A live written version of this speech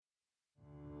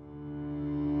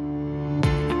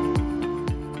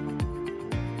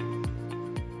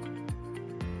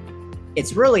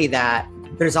It's really that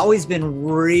there's always been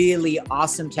really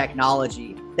awesome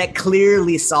technology that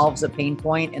clearly solves a pain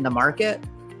point in the market.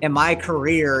 And my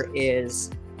career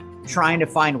is trying to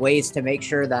find ways to make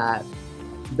sure that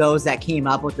those that came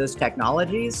up with those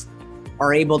technologies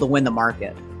are able to win the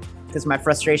market. Because my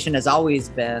frustration has always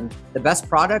been the best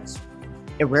product,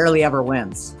 it rarely ever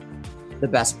wins the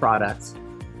best product.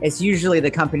 It's usually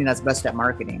the company that's best at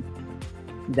marketing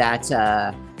that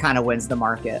kind of wins the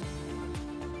market.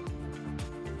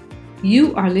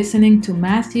 You are listening to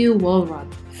Matthew Walrod,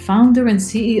 founder and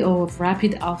CEO of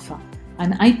Rapid Alpha,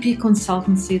 an IP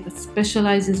consultancy that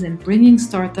specializes in bringing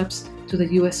startups to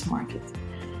the US market.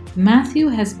 Matthew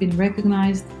has been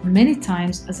recognized many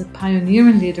times as a pioneer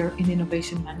and leader in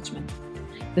innovation management.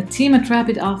 The team at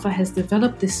Rapid Alpha has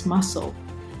developed this muscle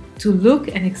to look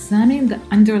and examine the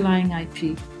underlying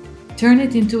IP, turn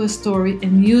it into a story,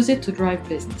 and use it to drive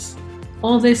business.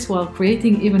 All this while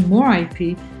creating even more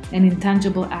IP and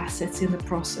intangible assets in the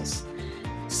process.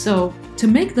 So, to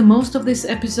make the most of this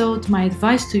episode, my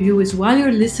advice to you is while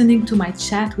you're listening to my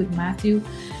chat with Matthew,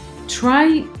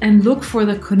 try and look for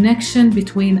the connection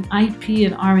between IP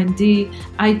and R&D,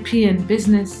 IP and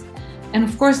business, and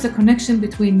of course the connection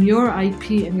between your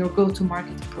IP and your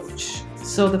go-to-market approach.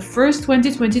 So the first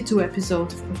 2022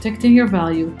 episode of Protecting Your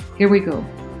Value, here we go.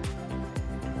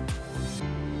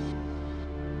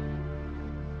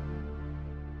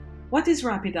 What is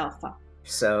Rapid Alpha?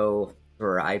 So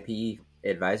we're an IP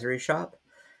advisory shop,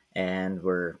 and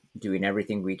we're doing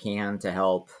everything we can to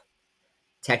help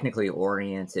technically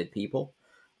oriented people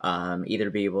either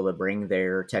be able to bring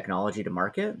their technology to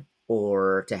market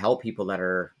or to help people that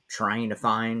are trying to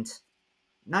find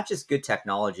not just good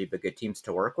technology, but good teams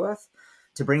to work with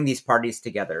to bring these parties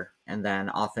together. And then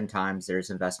oftentimes there's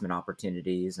investment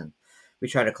opportunities, and we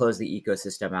try to close the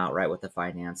ecosystem out right with the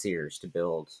financiers to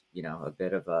build, a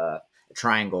bit of a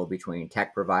triangle between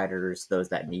tech providers, those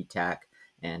that need tech,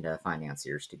 and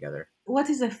financiers together. What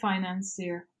is a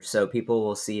financier? So people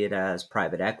will see it as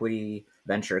private equity,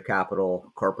 venture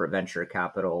capital, corporate venture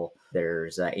capital.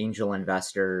 There's angel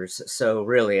investors. So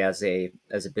really, as a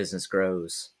business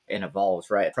grows and evolves,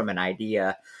 right, from an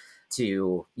idea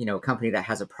to a company that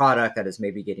has a product that is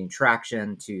maybe getting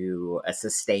traction to a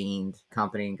sustained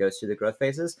company and goes through the growth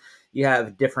phases, you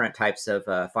have different types of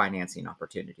financing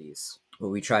opportunities.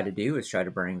 What we try to do is try to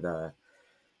bring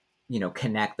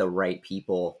connect the right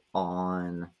people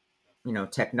on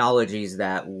technologies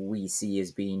that we see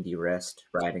as being de-risked,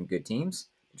 right, and good teams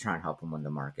to try and help them win the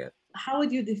market. How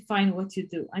would you define what you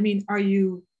do? I mean, are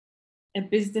you a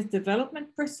business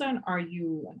development person? Are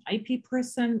you an IP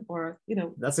person? Or,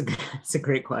 That's a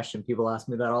great question. People ask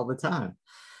me that all the time.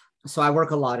 So I work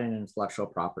a lot in intellectual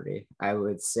property. I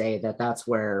would say that that's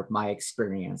where my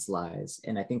experience lies.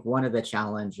 And I think one of the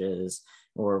challenges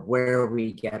or where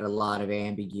we get a lot of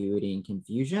ambiguity and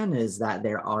confusion is that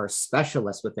there are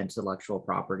specialists with intellectual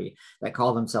property that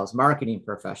call themselves marketing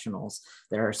professionals.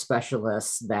 There are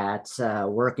specialists that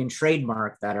work in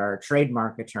trademark that are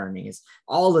trademark attorneys.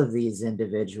 All of these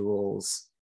individuals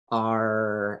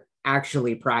are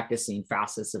actually practicing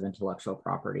facets of intellectual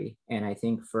property. And I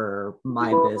think for my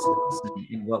business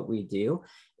and what we do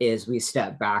is we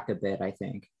step back a bit, I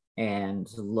think, and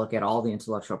look at all the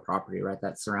intellectual property, right,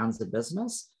 that surrounds the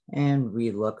business. And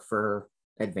we look for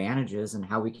advantages and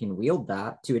how we can wield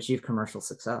that to achieve commercial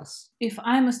success. If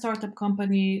I'm a startup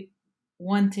company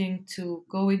wanting to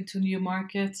go into new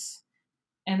markets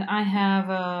and I have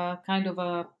a kind of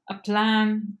a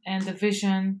plan and a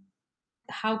vision,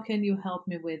 how can you help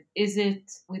me with? Is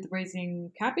it with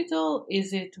raising capital?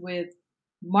 Is it with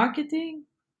marketing?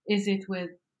 Is it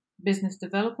with business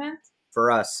development? For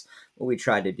us, what we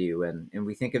try to do, and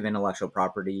we think of intellectual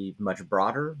property much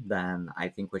broader than I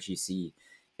think what you see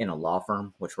in a law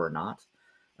firm, which we're not.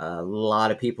 A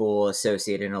lot of people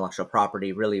associate intellectual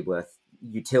property really with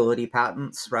utility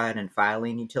patents, right, and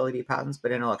filing utility patents,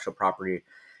 but intellectual property,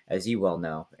 as you well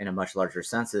know, in a much larger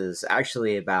sense, is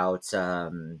actually about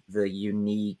the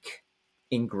unique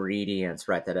ingredients,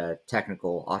 right, that a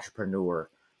technical entrepreneur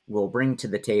will bring to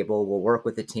the table, will work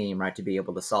with the team, right, to be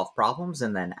able to solve problems.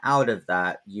 And then out of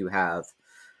that, you have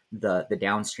the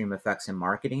downstream effects in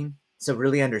marketing. So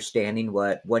really understanding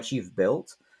what you've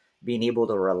built, being able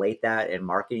to relate that in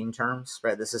marketing terms,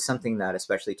 right? This is something that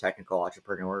especially technical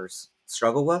entrepreneurs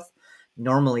struggle with.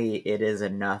 Normally, it is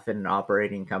enough in an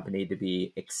operating company to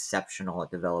be exceptional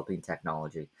at developing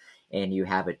technology. And you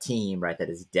have a team, right, that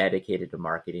is dedicated to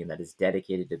marketing, that is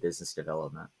dedicated to business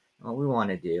development. What we want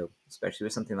to do, especially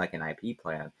with something like an IP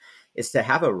plan, is to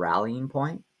have a rallying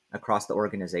point across the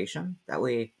organization. That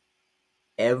way,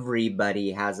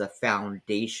 everybody has a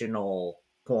foundational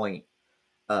point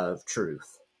of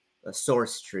truth, a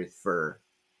source truth for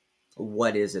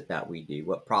what is it that we do,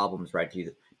 what problems, right,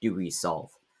 do we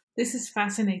solve. This is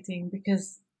fascinating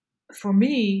because for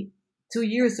me, 2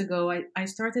 years ago, I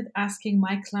started asking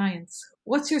my clients,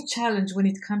 what's your challenge when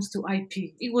it comes to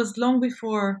IP? It was long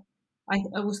before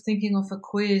I was thinking of a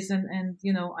quiz and,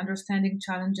 understanding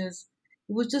challenges.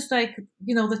 It was just like,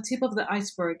 the tip of the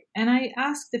iceberg. And I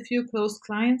asked a few close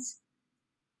clients,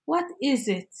 what is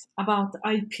it about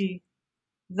IP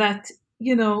that,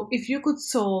 if you could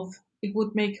solve, it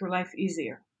would make your life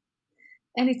easier?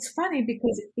 And it's funny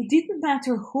because it didn't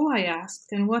matter who I asked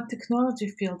and what technology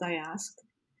field I asked.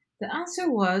 The answer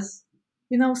was,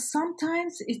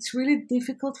 sometimes it's really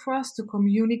difficult for us to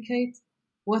communicate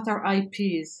what our IP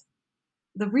is.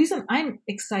 The reason I'm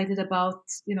excited about,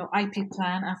 IP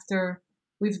Plan after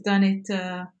we've done it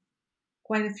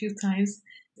quite a few times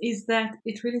is that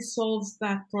it really solves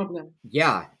that problem.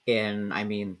 Yeah, and I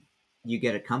mean, you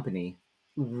get a company,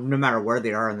 no matter where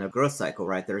they are in their growth cycle,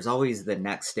 right? There's always the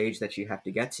next stage that you have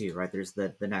to get to, right? There's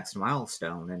the next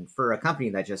milestone, and for a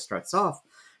company that just starts off,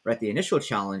 right, the initial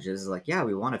challenge is like, yeah,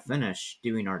 we want to finish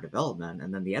doing our development,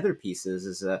 and then the other pieces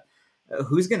is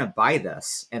who's going to buy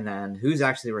this, and then who's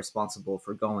actually responsible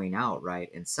for going out, right,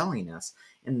 and selling this,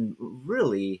 and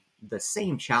really the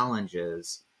same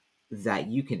challenges that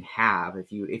you can have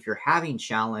if you're having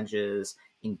challenges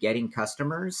in getting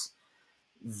customers,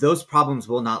 those problems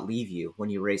will not leave you when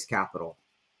you raise capital.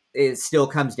 It still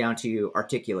comes down to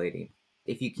articulating.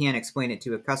 If you can't explain it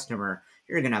to a customer,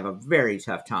 you're going to have a very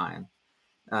tough time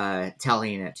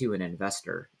telling it to an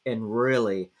investor. And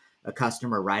really, a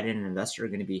customer, right, and an investor are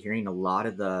going to be hearing a lot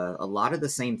of the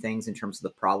same things in terms of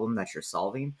the problem that you're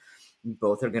solving.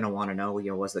 Both are going to want to know,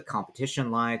 what's the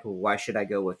competition like? Why should I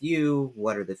go with you?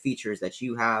 What are the features that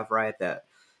you have, right, that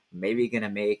maybe going to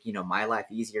make, my life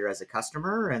easier as a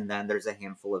customer? And then there's a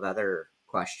handful of other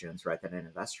questions, right, that an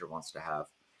investor wants to have.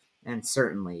 And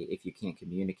certainly, if you can't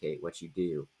communicate what you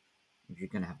do, you're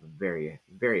going to have a very,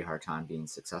 very hard time being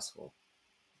successful.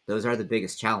 Those are the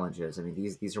biggest challenges. I mean,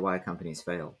 these are why companies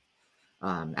fail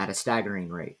at a staggering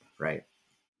rate, right?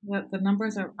 The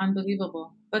numbers are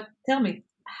unbelievable. But tell me,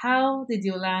 how did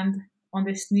you land on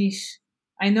this niche?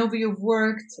 I know you've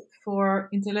worked for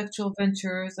Intellectual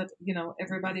Ventures that,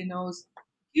 everybody knows,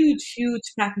 huge,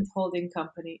 huge patent holding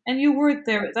company. And you worked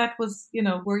there. That was,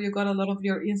 where you got a lot of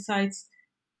your insights.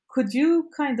 Could you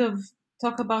kind of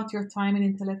talk about your time in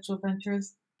Intellectual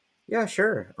Ventures? Yeah,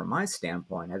 sure. From my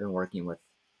standpoint, I've been working with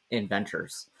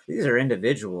inventors. These are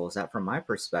individuals that, from my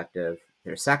perspective,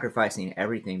 they're sacrificing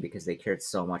everything because they cared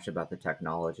so much about the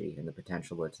technology and the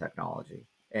potential of technology.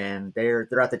 And they're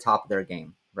at the top of their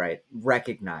game, right?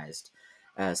 Recognized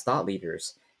as thought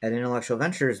leaders. At Intellectual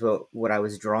Ventures, what I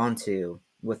was drawn to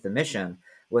with the mission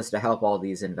was to help all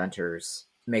these inventors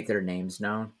make their names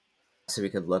known so we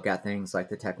could look at things like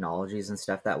the technologies and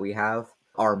stuff that we have.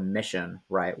 Our mission,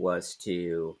 right, was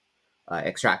to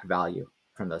extract value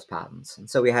from those patents. And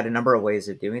so we had a number of ways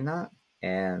of doing that.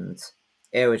 And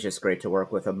it was just great to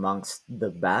work with amongst the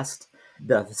best.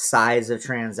 The size of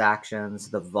transactions,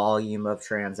 the volume of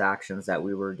transactions that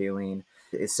we were doing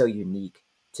is so unique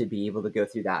to be able to go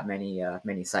through that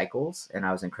many cycles. And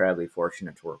I was incredibly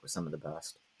fortunate to work with some of the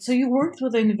best. So you worked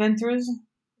with the inventors.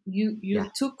 You Yeah,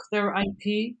 took their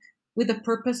IP with the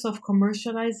purpose of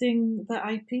commercializing the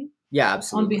IP yeah, on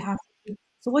absolutely. behalf of you.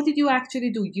 So what did you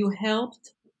actually do? You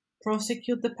helped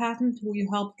prosecute the patent, or you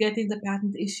helped getting the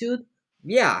patent issued?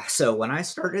 Yeah, so when I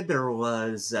started, there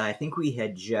was, I think we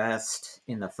had just,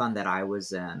 in the fund that I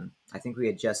was in, I think we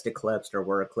had just eclipsed or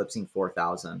were eclipsing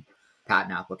 4,000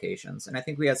 patent applications. And I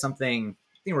think we had something,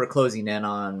 I think we are closing in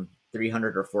on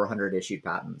 300 or 400 issued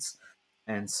patents.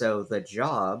 And so the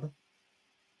job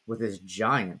with this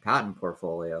giant patent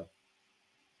portfolio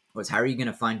was, how are you going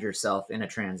to find yourself in a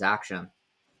transaction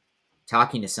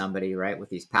talking to somebody, right, with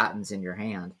these patents in your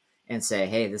hand and say,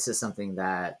 hey, this is something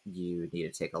that you need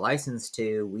to take a license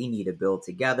to. We need to build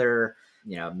together.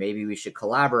 Maybe we should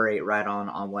collaborate right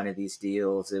on one of these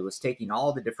deals. It was taking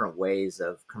all the different ways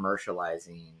of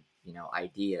commercializing,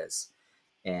 ideas.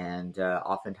 And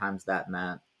oftentimes that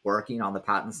meant working on the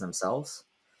patents themselves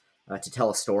to tell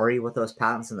a story with those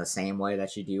patents in the same way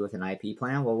that you do with an IP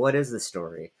plan. Well, what is the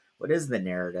story? What is the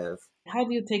narrative? How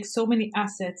do you take so many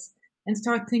assets and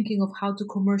start thinking of how to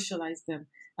commercialize them?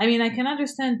 I mean, I can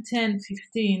understand 10,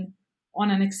 15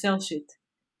 on an Excel sheet.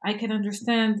 I can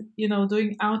understand,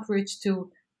 doing outreach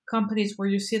to companies where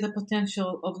you see the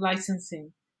potential of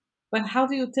licensing. But how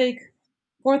do you take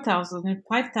 4,000 and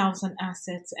 5,000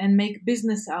 assets and make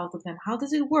business out of them? How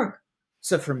does it work?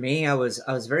 So for me, I was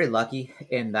very lucky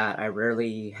in that I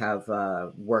rarely have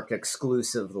worked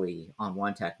exclusively on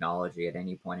one technology at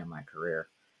any point in my career.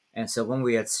 And so when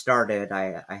we had started,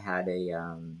 I had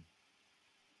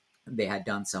they had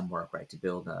done some work, right, to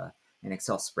build an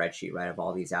Excel spreadsheet, right, of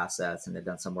all these assets, and they'd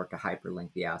done some work to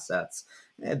hyperlink the assets.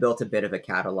 And built a bit of a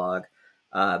catalog.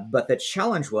 But the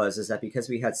challenge was is that because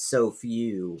we had so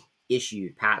few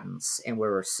issued patents and we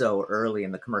were so early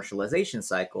in the commercialization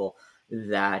cycle,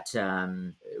 that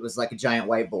it was like a giant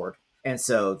whiteboard. And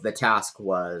so the task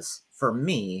was for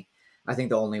me. I think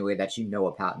the only way that you know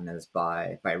a patent is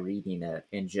by reading it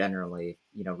and generally,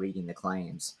 reading the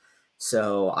claims.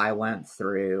 So I went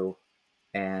through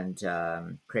and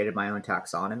created my own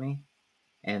taxonomy.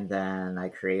 And then I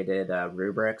created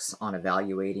rubrics on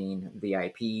evaluating the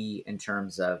IP in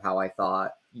terms of how I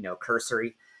thought,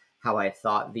 cursory, how I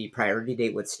thought the priority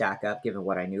date would stack up given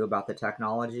what I knew about the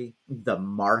technology, the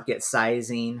market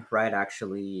sizing, right?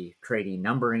 Actually creating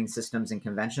numbering systems and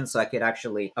conventions. So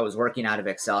I was working out of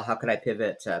Excel. How could I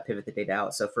pivot the data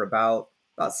out? So for about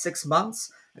 6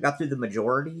 months, I got through the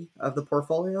majority of the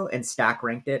portfolio and stack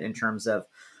ranked it in terms of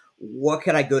what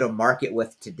could I go to market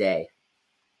with today?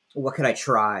 What could I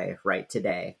try right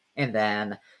today? And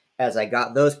then as I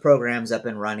got those programs up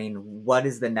and running, what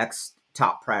is the next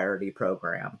top priority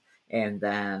program? And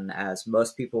then, as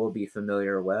most people will be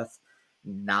familiar with,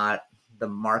 not the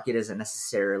market isn't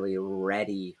necessarily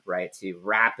ready, right, to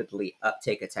rapidly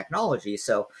uptake a technology.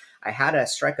 So I had to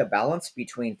strike a balance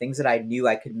between things that I knew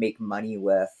I could make money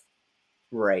with,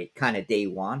 right, kind of day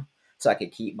one, so I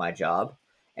could keep my job.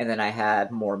 And then I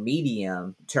had more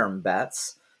medium term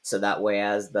bets. So that way,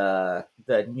 as the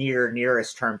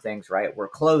nearest term things, right, were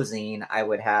closing, I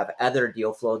would have other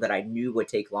deal flow that I knew would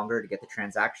take longer to get the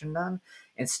transaction done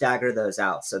and stagger those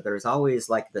out. So there's always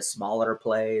like the smaller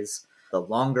plays, the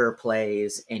longer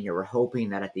plays, and you're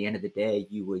hoping that at the end of the day,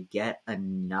 you would get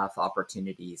enough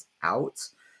opportunities out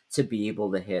to be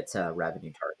able to hit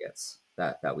revenue targets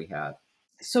that we had.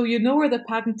 So you know where the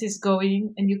patent is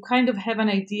going, and you kind of have an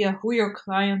idea who your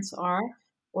clients are,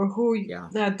 or who Yeah.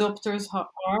 the adopters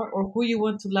are, or who you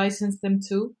want to license them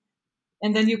to,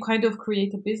 and then you kind of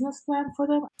create a business plan for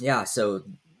them. Yeah, so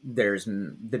there's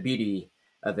the beauty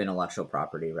of intellectual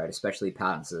property, right? Especially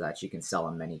patents, is that you can sell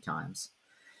them many times.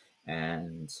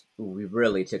 And we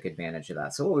really took advantage of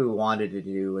that. So what we wanted to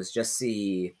do was just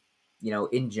see,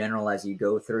 in general, as you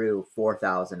go through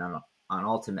 4,000 on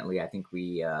ultimately, I think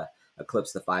we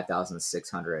eclipsed the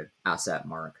 5,600 asset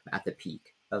mark at the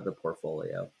peak of the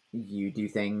portfolio. You do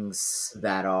things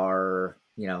that are,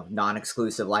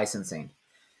 non-exclusive licensing,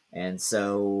 and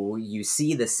so you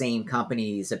see the same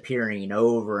companies appearing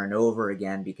over and over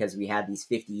again because we had these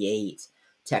 58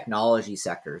 technology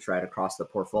sectors right across the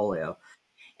portfolio.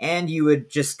 And you would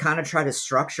just kind of try to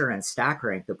structure and stack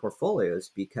rank the portfolios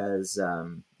because,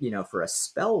 for a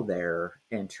spell there,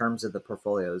 in terms of the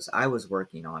portfolios I was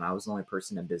working on, I was the only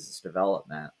person in business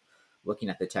development looking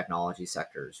at the technology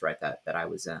sectors, right, that I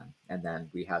was in. And then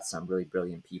we had some really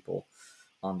brilliant people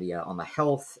on the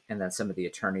health, and then some of the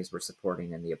attorneys were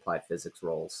supporting in the applied physics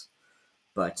roles.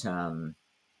 But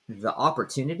the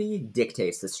opportunity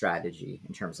dictates the strategy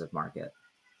in terms of market.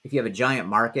 If you have a giant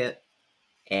market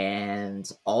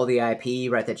and all the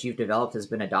IP right that you've developed has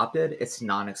been adopted, it's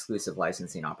non-exclusive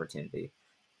licensing opportunity.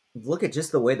 Look at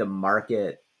just the way the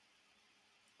market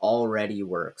already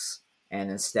works. And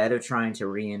instead of trying to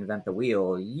reinvent the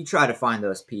wheel, you try to find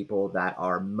those people that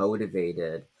are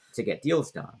motivated to get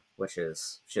deals done, which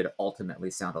is should ultimately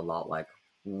sound a lot like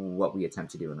what we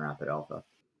attempt to do in Rapid Alpha.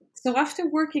 So after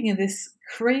working in this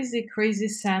crazy, crazy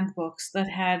sandbox that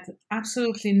had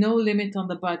absolutely no limit on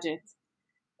the budget,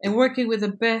 and working with the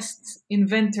best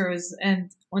inventors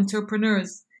and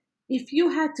entrepreneurs, if you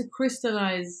had to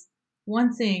crystallize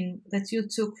one thing that you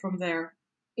took from there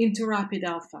into Rapid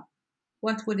Alpha,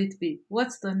 what would it be?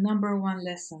 What's the number one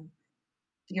lesson,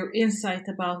 your insight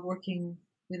about working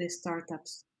with these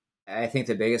startups? I think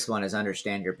the biggest one is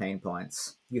understand your pain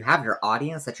points. You have your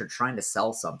audience that you're trying to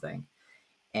sell something.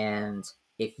 And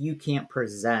if you can't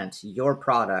present your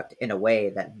product in a way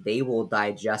that they will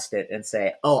digest it and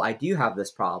say, oh, I do have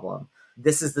this problem.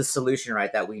 This is the solution,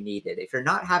 right, that we needed. If you're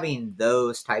not having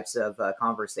those types of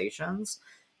conversations,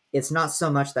 it's not so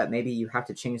much that maybe you have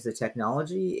to change the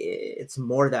technology. It's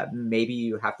more that maybe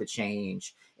you have to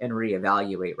change and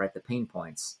reevaluate, right, the pain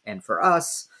points. And for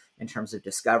us, in terms of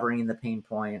discovering the pain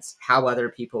points, how other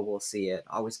people will see it,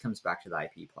 always comes back to the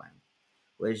IP plan.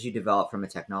 What did you develop from a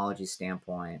technology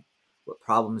standpoint? What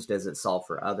problems does it solve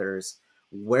for others?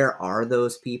 Where are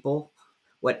those people?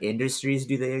 What industries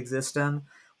do they exist in?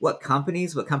 What company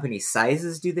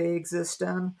sizes do they exist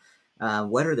in?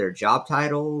 What are their job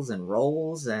titles and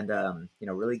roles? And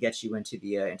really get you into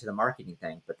the marketing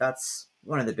thing. But that's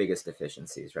one of the biggest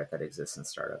deficiencies, right, that exists in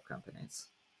startup companies.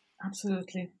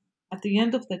 Absolutely. at the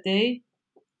end of the day,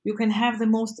 you can have the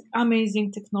most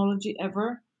amazing technology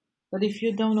ever, but if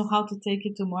you don't know how to take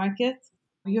it to market,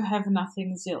 you have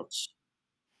nothing, zilch.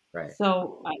 Right.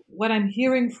 So what I'm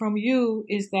hearing from you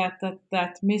is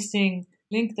that missing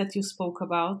link that you spoke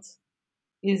about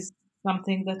is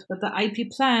something that the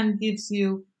IP plan gives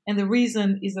you, and the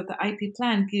reason is that the IP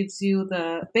plan gives you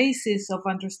the basis of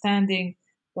understanding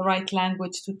the right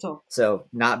language to talk. So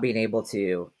not being able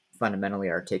to fundamentally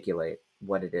articulate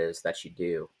what it is that you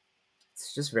do,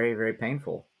 it's just very, very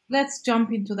painful. Let's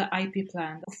jump into the IP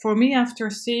plan. For me, after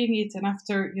seeing it and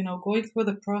after going through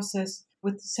the process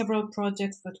with several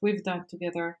projects that we've done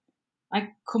together, I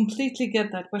completely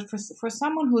get that. But for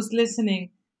someone who's listening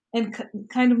and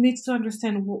kind of needs to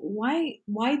understand why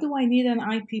do I need an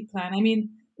IP plan? I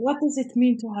mean, what does it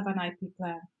mean to have an IP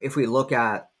plan? If we look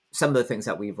at some of the things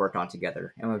that we've worked on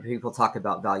together, and when people talk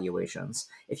about valuations,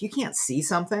 if you can't see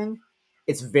something,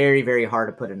 it's very, very hard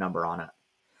to put a number on it.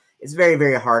 It's very,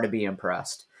 very hard to be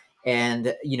impressed.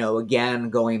 And,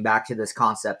 again, going back to this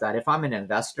concept that if I'm an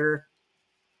investor,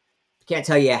 I can't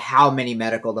tell you how many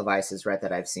medical devices, right,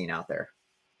 that I've seen out there,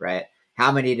 right?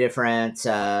 How many different,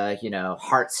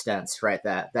 heart stents, right,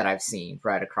 that I've seen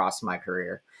right across my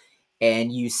career.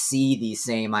 And you see these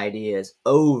same ideas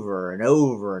over and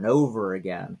over and over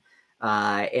again.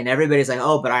 And everybody's like,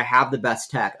 oh, but I have the best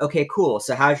tech. Okay, cool.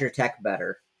 So how's your tech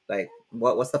better? Like,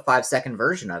 what's the 5-second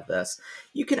version of this?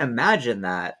 You can imagine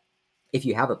that if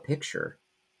you have a picture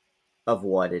of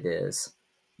what it is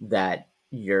that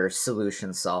your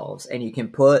solution solves, and you can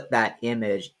put that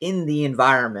image in the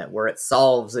environment where it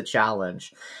solves a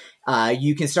challenge,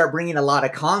 you can start bringing a lot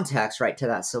of context right to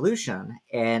that solution.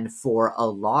 And for a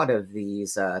lot of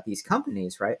these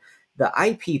companies, right, the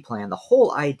IP plan, the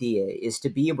whole idea is to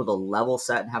be able to level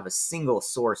set and have a single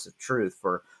source of truth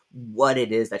for what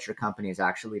it is that your company is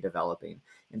actually developing,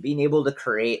 and being able to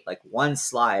create like one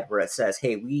slide where it says,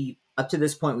 hey, we up to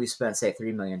this point we spent say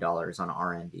 $3 million on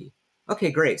R&D. Okay,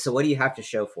 great. So what do you have to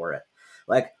show for it?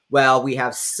 Like, well, we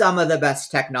have some of the best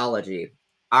technology.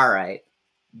 All right,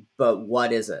 but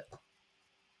what is it?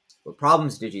 What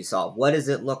problems did you solve? What does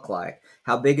it look like?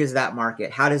 How big is that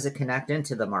market? How does it connect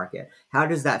into the market? How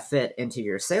does that fit into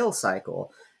your sales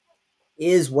cycle?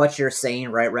 Is what you're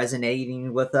saying right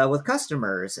resonating with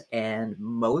customers? And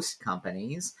most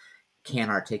companies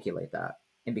can't articulate that,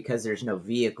 and because there's no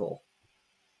vehicle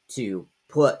to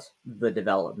put the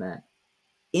development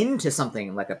into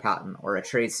something like a patent or a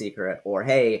trade secret, or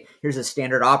hey, here's a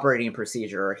standard operating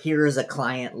procedure, or here's a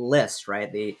client list,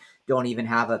 right? They don't even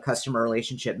have a customer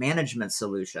relationship management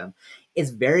solution. It's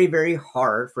very, very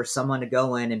hard for someone to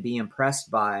go in and be impressed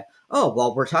by, oh,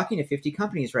 well, we're talking to 50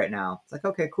 companies right now. It's like,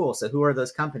 okay, cool. So who are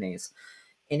those companies?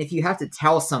 And if you have to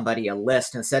tell somebody a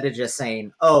list instead of just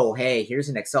saying, oh, hey, here's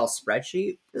an Excel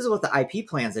spreadsheet, this is what the IP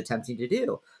plan is attempting to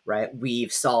do, right?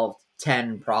 We've solved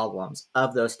 10 problems.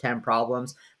 Of those 10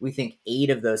 problems, we think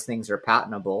 8 of those things are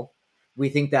patentable. We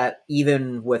think that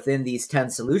even within these 10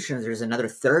 solutions, there's another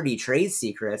 30 trade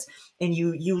secrets. And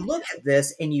you look at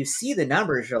this and you see the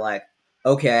numbers, you're like,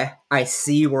 okay, I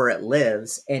see where it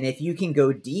lives. And if you can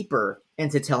go deeper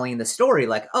into telling the story,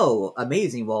 like, oh,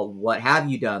 amazing. Well, what have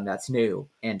you done that's new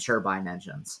in turbine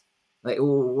engines? Like,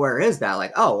 where is that?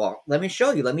 Like, oh, well, let me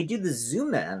show you. Let me do the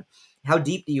zoom in. How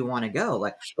deep do you want to go?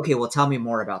 Like, okay, well, tell me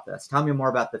more about this. Tell me more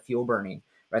about the fuel burning,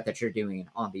 right, that you're doing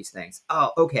on these things.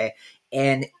 Oh, okay.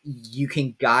 And you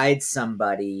can guide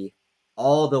somebody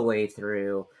all the way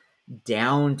through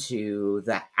down to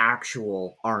the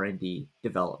actual R&D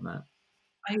development.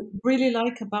 I really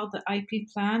like about the IP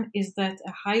plan is that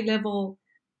a high level,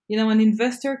 an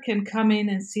investor can come in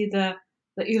and see the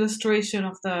illustration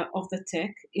of the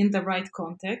tech in the right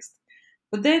context,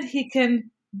 but then he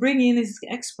can bring in his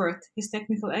expert, his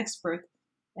technical expert,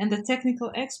 and the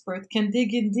technical expert can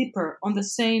dig in deeper on the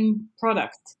same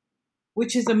product,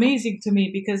 which is amazing to me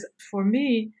because for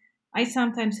me, I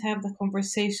sometimes have the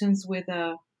conversations with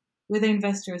the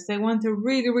investors. They want a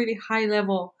really, really high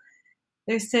level.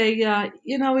 They say,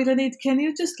 Ilanit, can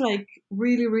you just like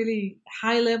really, really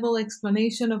high level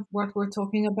explanation of what we're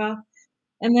talking about?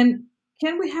 And then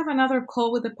can we have another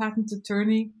call with the patent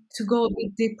attorney to go a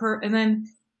bit deeper? And then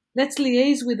let's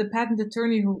liaise with the patent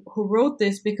attorney who wrote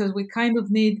this because we kind of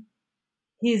need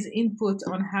his input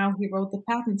on how he wrote the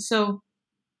patent. So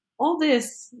all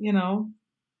this,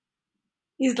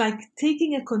 is like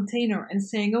taking a container and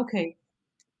saying, okay,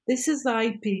 this is the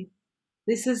IP.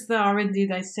 This is the R&D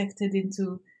dissected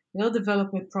into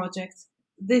development projects.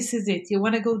 This is it. You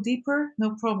want to go deeper?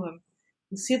 No problem.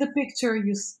 You see the picture,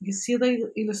 you see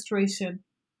the illustration,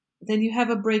 then you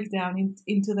have a breakdown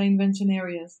into the invention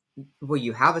areas. Well,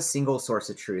 you have a single source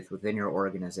of truth within your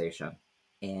organization.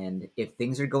 And if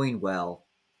things are going well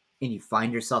and you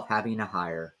find yourself having to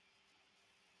hire,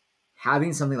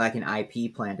 having something like an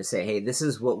IP plan to say, hey, this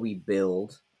is what we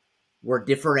build. We're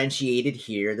differentiated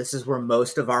here. This is where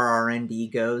most of our R&D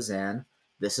goes in.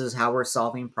 This is how we're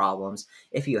solving problems.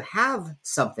 If you have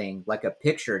something like a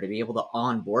picture to be able to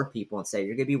onboard people and say,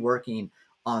 you're going to be working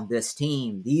on this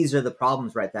team. These are the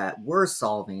problems, right, that we're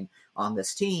solving on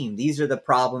this team. These are the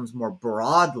problems more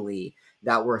broadly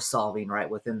that we're solving, right,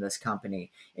 within this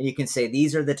company. And you can say,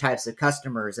 these are the types of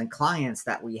customers and clients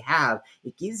that we have.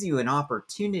 It gives you an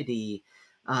opportunity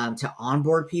to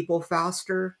onboard people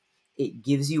faster. It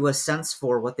gives you a sense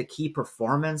for what the key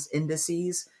performance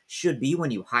indices should be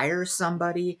when you hire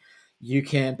somebody. You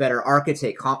can better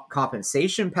architect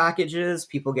compensation packages.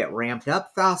 People get ramped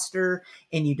up faster,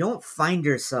 and you don't find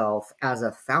yourself as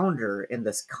a founder in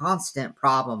this constant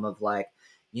problem of like,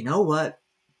 you know what?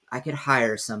 I could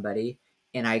hire somebody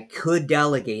and I could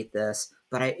delegate this,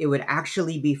 but it would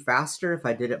actually be faster if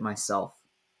I did it myself.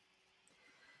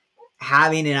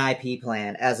 Having an IP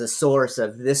plan as a source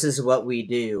of this is what we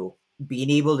do,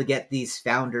 being able to get these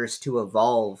founders to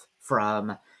evolve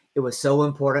from it was so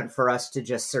important for us to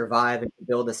just survive and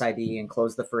build this ID and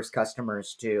close the first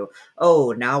customers to,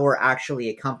 oh, now we're actually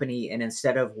a company. And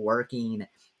instead of working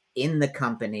in the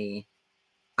company,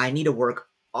 I need to work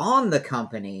on the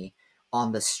company,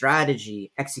 on the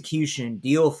strategy, execution,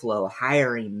 deal flow,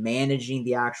 hiring, managing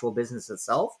the actual business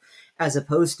itself, as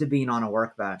opposed to being on a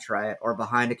workbench, right? Or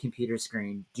behind a computer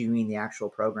screen doing the actual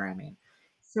programming.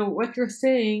 So what you're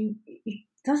saying, it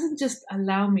doesn't just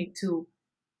allow me to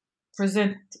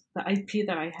present the IP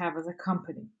that I have as a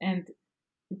company, and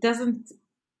it doesn't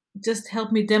just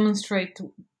help me demonstrate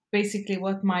basically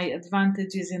what my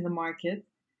advantage is in the market.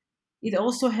 It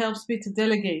also helps me to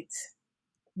delegate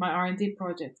my R&D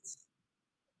projects,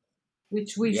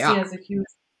 which we see Yeah. as a huge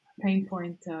pain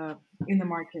point in the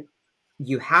market.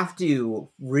 You have to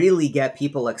really get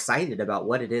people excited about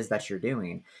what it is that you're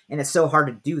doing. And it's so hard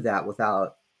to do that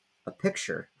without a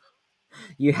picture.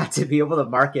 You have to be able to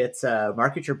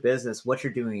market your business, what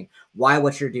you're doing, why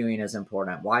what you're doing is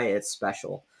important, why it's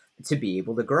special, to be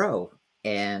able to grow.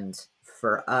 And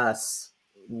for us,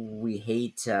 we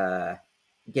hate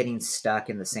getting stuck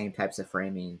in the same types of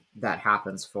framing that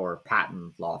happens for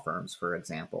patent law firms, for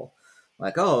example.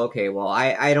 Like, oh, okay, well,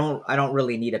 I don't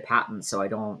really need a patent, so I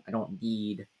don't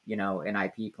need an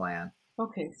IP plan.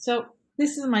 Okay, so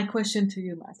this is my question to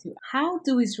you, Matthew. How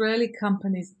do Israeli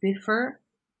companies differ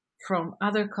from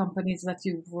other companies that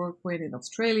you've worked with in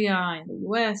Australia, in the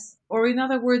US? Or in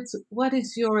other words, what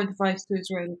is your advice to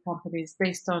Israeli companies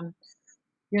based on,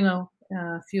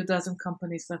 a few dozen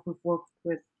companies that we've worked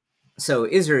with? So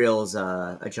Israel's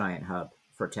a giant hub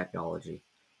for technology,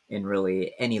 and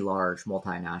really any large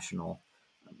multinational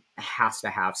has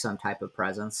to have some type of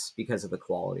presence because of the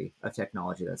quality of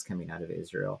technology that's coming out of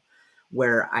Israel.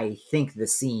 Where I think the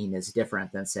scene is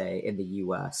different than, say, in the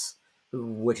US,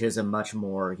 which is a much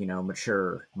more,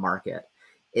 mature market,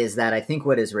 is that I think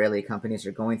what Israeli companies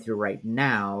are going through right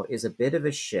now is a bit of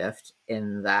a shift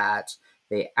in that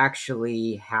they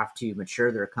actually have to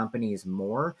mature their companies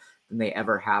more than they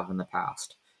ever have in the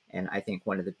past. And I think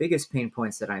one of the biggest pain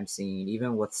points that I'm seeing,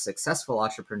 even with successful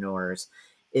entrepreneurs,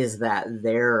 is that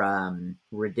their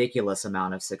ridiculous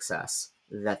amount of success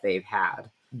that they've had.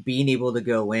 Being able to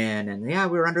go in and, yeah,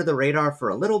 we were under the radar for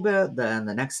a little bit. Then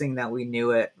the next thing that we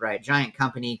knew it, right, giant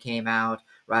company came out,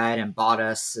 right, and bought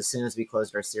us as soon as we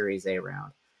closed our Series A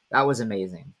round. That was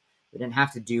amazing. We didn't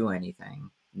have to do anything.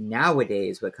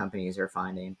 Nowadays, what companies are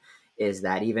finding is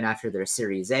that even after their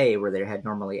Series A, where they had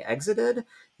normally exited,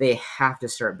 they have to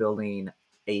start building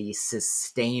a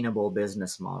sustainable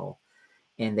business model,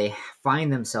 and they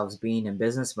find themselves being in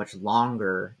business much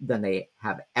longer than they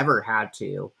have ever had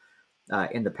to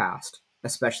in the past,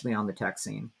 especially on the tech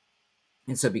scene.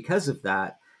 And so, because of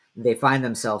that, they find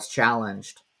themselves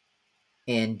challenged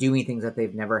in doing things that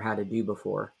they've never had to do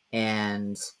before.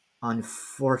 And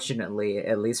unfortunately,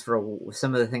 at least for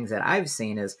some of the things that I've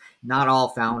seen, is not all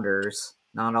founders,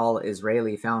 not all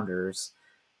Israeli founders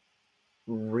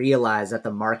realize that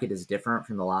the market is different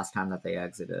from the last time that they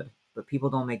exited. But people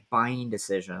don't make buying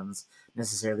decisions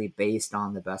necessarily based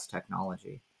on the best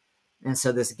technology. And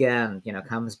so this again,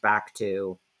 comes back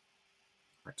to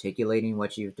articulating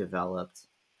what you've developed,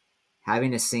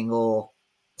 having a single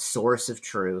source of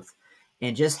truth,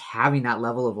 and just having that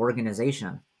level of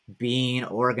organization, being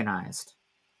organized.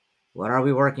 What are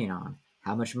we working on?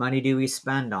 How much money do we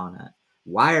spend on it?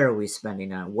 Why are we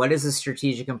spending on it? What is the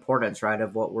strategic importance, right,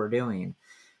 of what we're doing?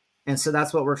 And so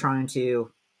that's what we're trying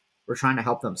to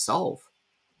help them solve.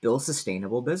 Build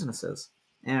sustainable businesses.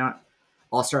 And it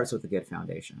all starts with a good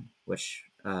foundation, which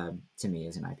to me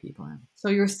as an IP plan. So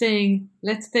you're saying,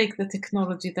 let's take the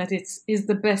technology that is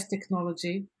the best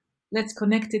technology. Let's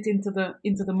connect it into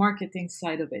the marketing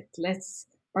side of it. Let's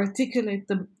articulate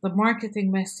the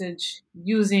marketing message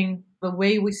using the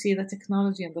way we see the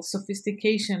technology and the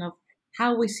sophistication of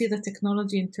how we see the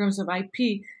technology in terms of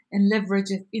IP and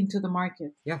leverage it into the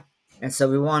market. Yeah. And so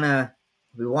we want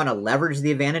to leverage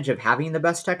the advantage of having the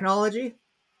best technology.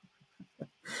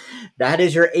 That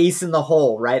is your ace in the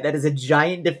hole, right? That is a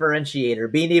giant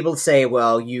differentiator. Being able to say,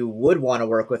 well, you would want to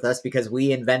work with us because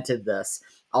we invented this.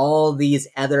 All these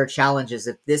other challenges,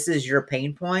 if this is your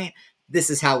pain point, this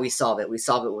is how we solve it. We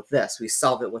solve it with this. We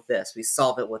solve it with this. We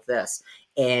solve it with this.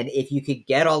 And if you could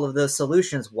get all of those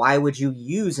solutions, why would you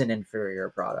use an inferior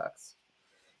product?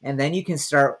 And then you can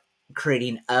start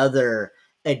creating other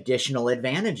additional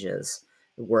advantages,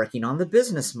 working on the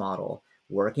business model,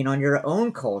 working on your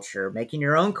own culture, making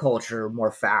your own culture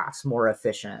more fast, more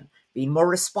efficient, being more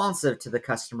responsive to the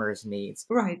customer's needs.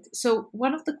 Right. So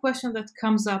one of the questions that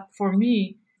comes up for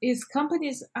me is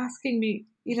companies asking me,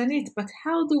 Ilanit, but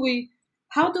how do we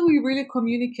really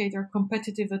communicate our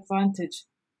competitive advantage?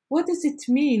 What does it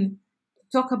mean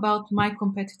to talk about my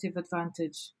competitive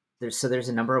advantage? There's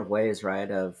a number of ways, right,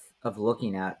 of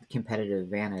looking at competitive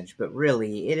advantage, but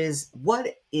really it is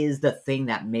what is the thing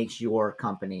that makes your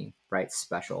company, right,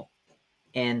 special.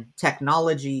 And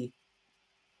technology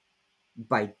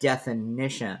by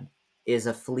definition is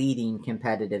a fleeting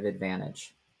competitive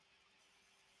advantage.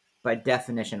 By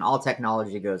definition, all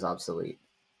technology goes obsolete.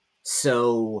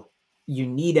 So you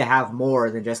need to have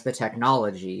more than just the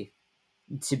technology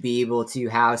to be able to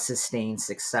have sustained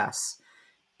success.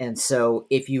 And so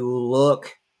if you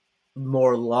look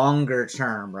more longer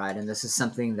term, right, and this is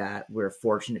something that we're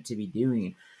fortunate to be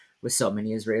doing with so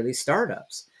many Israeli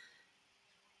startups,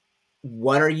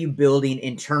 what are you building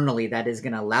internally that is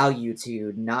going to allow you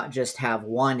to not just have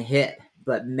one hit,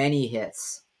 but many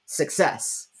hits,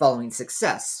 success following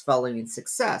success following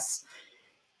success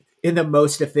in the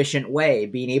most efficient way,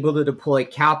 being able to deploy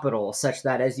capital such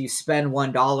that as you spend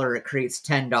 $1, it creates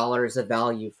 $10 of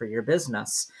value for your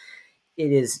business.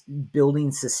 It is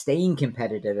building sustained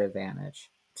competitive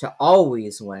advantage to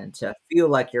always win, to feel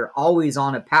like you're always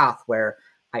on a path where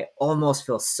I almost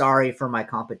feel sorry for my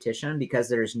competition because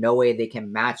there's no way they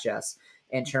can match us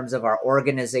in terms of our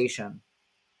organization,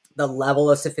 the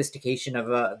level of sophistication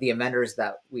of the vendors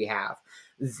that we have,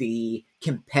 the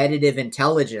competitive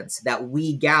intelligence that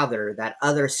we gather that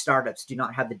other startups do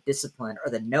not have the discipline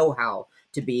or the know-how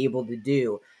to be able to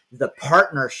do, the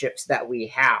partnerships that we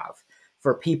have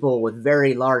for people with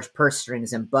very large purse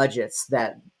strings and budgets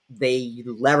that they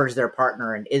leverage their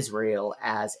partner in Israel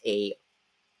as a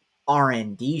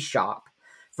R&D shop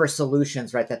for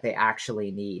solutions, right, that they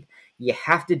actually need. You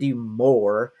have to do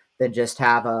more than just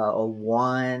have a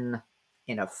one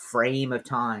in a frame of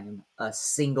time, a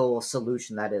single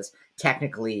solution that is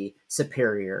technically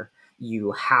superior.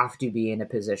 You have to be in a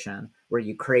position where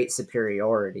you create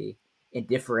superiority and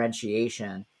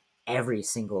differentiation every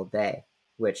single day,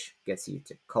 which gets you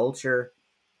to culture,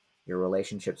 your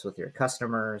relationships with your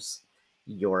customers,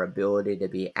 your ability to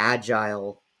be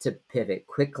agile, to pivot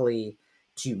quickly,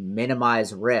 to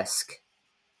minimize risk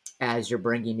as you're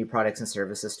bringing new products and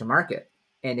services to market.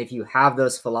 And if you have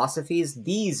those philosophies,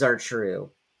 these are true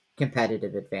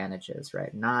competitive advantages,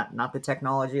 right? Not the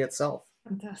technology itself.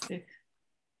 Fantastic.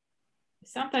 I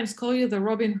sometimes call you the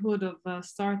Robin Hood of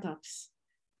startups.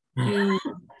 You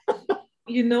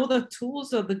you know the tools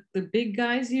that the big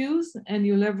guys use, and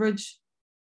you leverage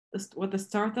what the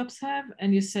startups have,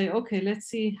 and you say, okay, let's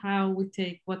see how we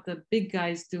take what the big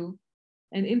guys do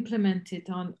and implement it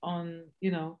on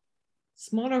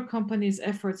smaller companies'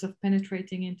 efforts of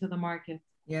penetrating into the market.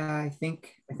 Yeah, I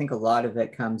think a lot of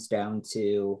it comes down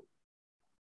to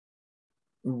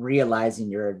realizing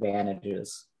your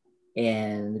advantages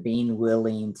and being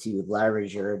willing to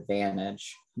leverage your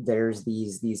advantage. There's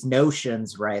these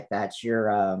notions, right, that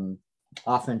you're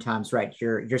oftentimes, right,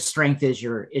 your strength is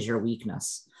your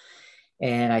weakness.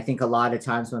 And I think a lot of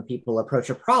times when people approach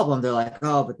a problem, they're like,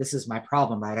 oh, but this is my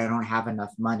problem, right? I don't have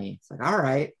enough money. It's like, all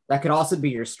right, that could also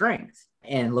be your strength.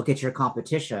 And look at your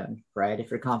competition, right? If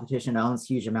your competition owns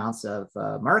huge amounts of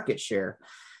market share,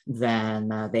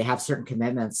 then they have certain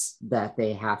commitments that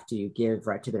they have to give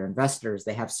right to their investors.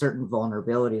 They have certain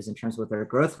vulnerabilities in terms of what their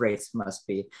growth rates must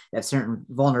be. They have certain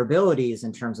vulnerabilities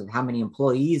in terms of how many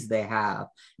employees they have,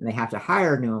 and they have to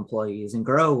hire new employees and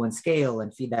grow and scale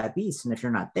and feed that beast. And if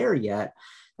you're not there yet,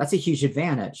 that's a huge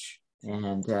advantage.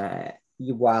 And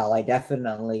while I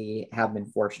definitely have been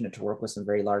fortunate to work with some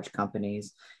very large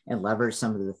companies and leverage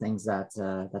some of the things that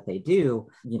they do,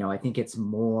 I think it's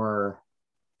more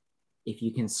if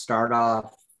you can start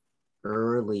off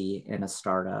early in a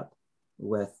startup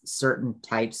with certain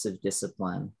types of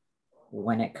discipline,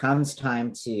 when it comes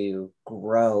time to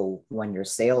grow, when your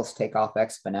sales take off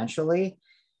exponentially,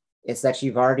 it's that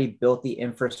you've already built the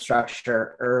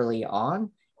infrastructure early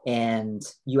on and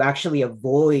you actually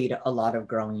avoid a lot of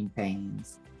growing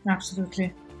pains.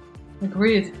 Absolutely.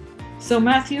 Agreed. So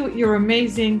Matthew, you're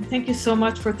amazing. Thank you so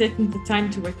much for taking the time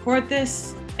to record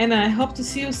this. And I hope to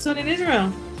see you soon in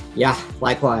Israel. Yeah,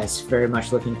 likewise. Very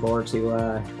much looking forward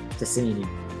to seeing you.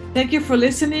 Thank you for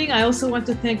listening. I also want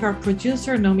to thank our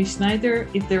producer, Nomi Schneider.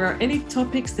 If there are any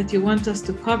topics that you want us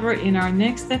to cover in our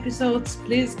next episodes,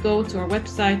 please go to our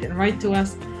website and write to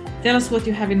us. Tell us what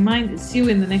you have in mind and see you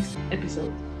in the next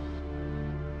episode.